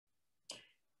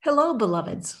Hello,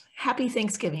 beloveds. Happy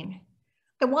Thanksgiving.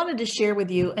 I wanted to share with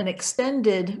you an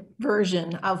extended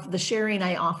version of the sharing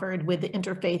I offered with the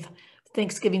Interfaith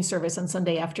Thanksgiving service on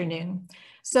Sunday afternoon.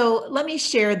 So let me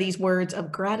share these words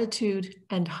of gratitude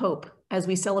and hope as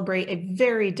we celebrate a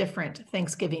very different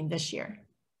Thanksgiving this year.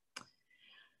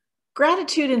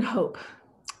 Gratitude and hope.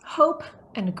 Hope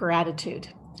and gratitude.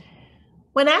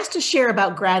 When asked to share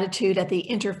about gratitude at the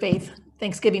Interfaith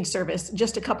Thanksgiving service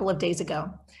just a couple of days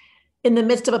ago, in the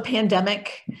midst of a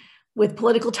pandemic, with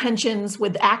political tensions,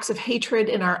 with acts of hatred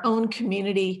in our own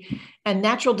community, and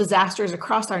natural disasters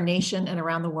across our nation and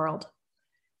around the world,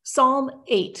 Psalm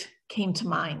 8 came to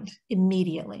mind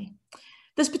immediately.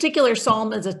 This particular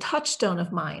psalm is a touchstone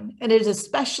of mine, and it is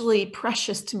especially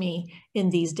precious to me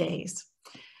in these days.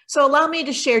 So allow me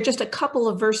to share just a couple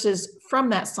of verses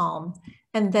from that psalm,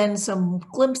 and then some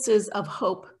glimpses of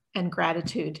hope and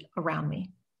gratitude around me.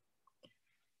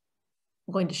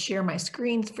 I'm going to share my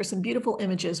screen for some beautiful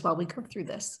images while we go through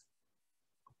this.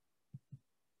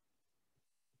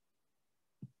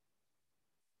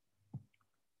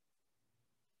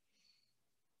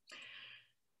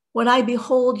 When I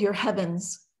behold your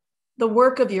heavens, the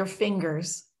work of your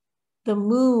fingers, the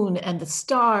moon and the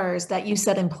stars that you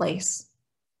set in place,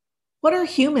 what are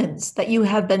humans that you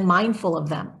have been mindful of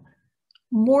them?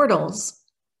 Mortals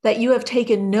that you have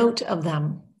taken note of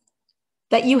them,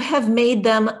 that you have made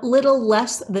them little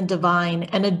less than divine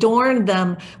and adorned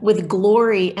them with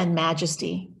glory and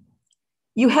majesty.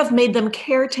 You have made them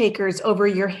caretakers over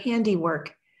your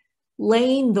handiwork,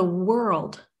 laying the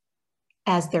world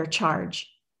as their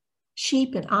charge.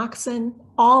 Sheep and oxen,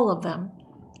 all of them,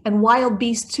 and wild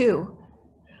beasts too.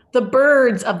 The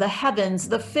birds of the heavens,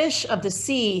 the fish of the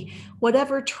sea,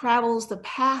 whatever travels the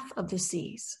path of the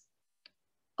seas.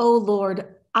 O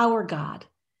Lord, our God,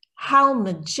 how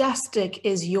majestic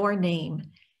is your name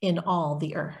in all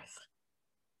the earth.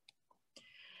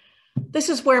 This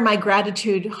is where my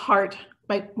gratitude heart,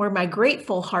 where my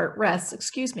grateful heart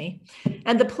rests,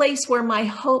 and the place where my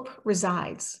hope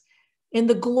resides, in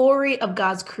the glory of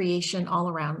God's creation all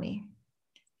around me.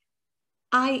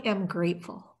 I am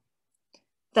grateful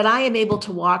that I am able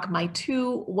to walk my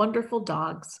two wonderful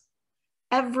dogs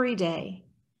every day,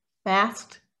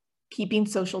 masked, keeping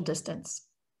social distance.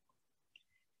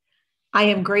 I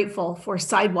am grateful for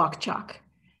sidewalk chalk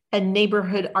and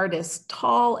neighborhood artists,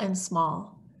 tall and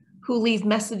small, who leave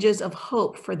messages of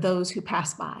hope for those who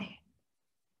pass by.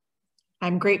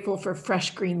 I'm grateful for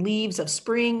fresh green leaves of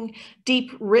spring,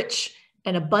 deep, rich,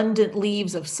 and abundant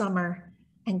leaves of summer,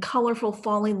 and colorful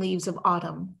falling leaves of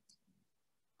autumn,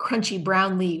 crunchy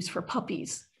brown leaves for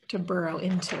puppies to burrow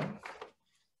into.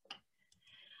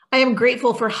 I am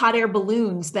grateful for hot air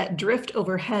balloons that drift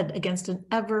overhead against an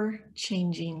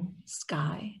ever-changing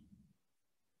sky.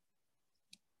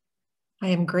 I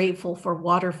am grateful for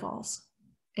waterfalls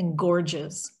and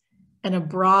gorges and a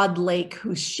broad lake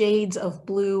whose shades of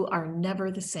blue are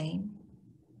never the same.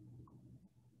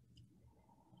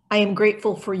 I am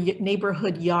grateful for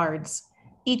neighborhood yards,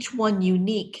 each one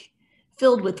unique,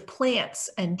 filled with plants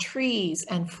and trees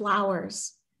and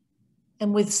flowers,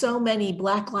 and with so many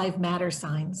Black Lives Matter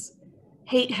signs,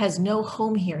 hate has no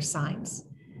home here signs,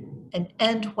 and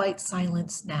end white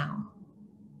silence now.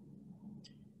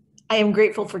 I am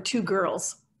grateful for two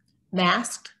girls,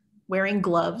 masked, wearing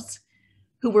gloves,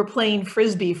 who were playing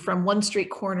Frisbee from one street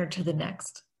corner to the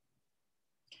next.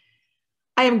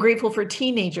 I am grateful for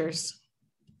teenagers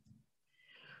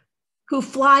who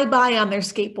fly by on their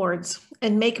skateboards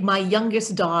and make my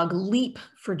youngest dog leap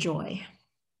for joy.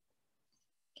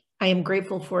 I am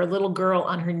grateful for a little girl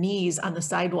on her knees on the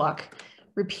sidewalk,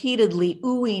 repeatedly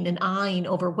oohing and eyeing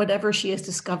over whatever she has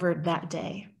discovered that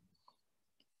day.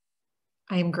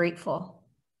 I am grateful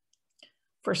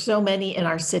for so many in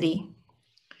our city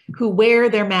who wear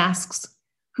their masks,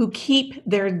 who keep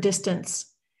their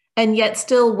distance, and yet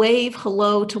still wave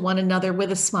hello to one another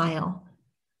with a smile,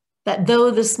 that though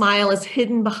the smile is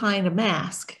hidden behind a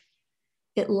mask,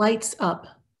 it lights up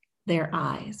their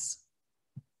eyes.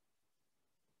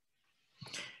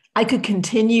 I could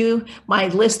continue my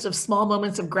list of small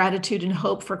moments of gratitude and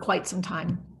hope for quite some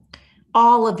time.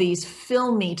 All of these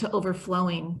fill me to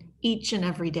overflowing each and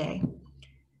every day.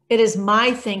 It is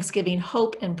my Thanksgiving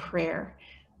hope and prayer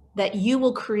that you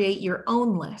will create your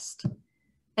own list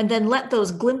and then let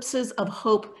those glimpses of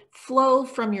hope flow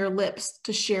from your lips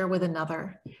to share with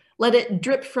another. Let it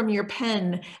drip from your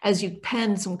pen as you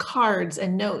pen some cards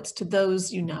and notes to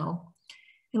those you know.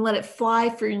 And let it fly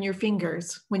from your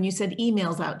fingers when you send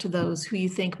emails out to those who you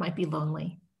think might be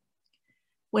lonely.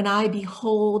 When I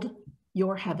behold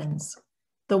your heavens,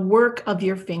 the work of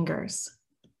your fingers,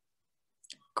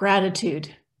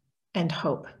 gratitude and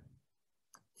hope.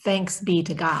 Thanks be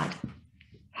to God.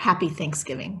 Happy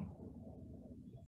Thanksgiving.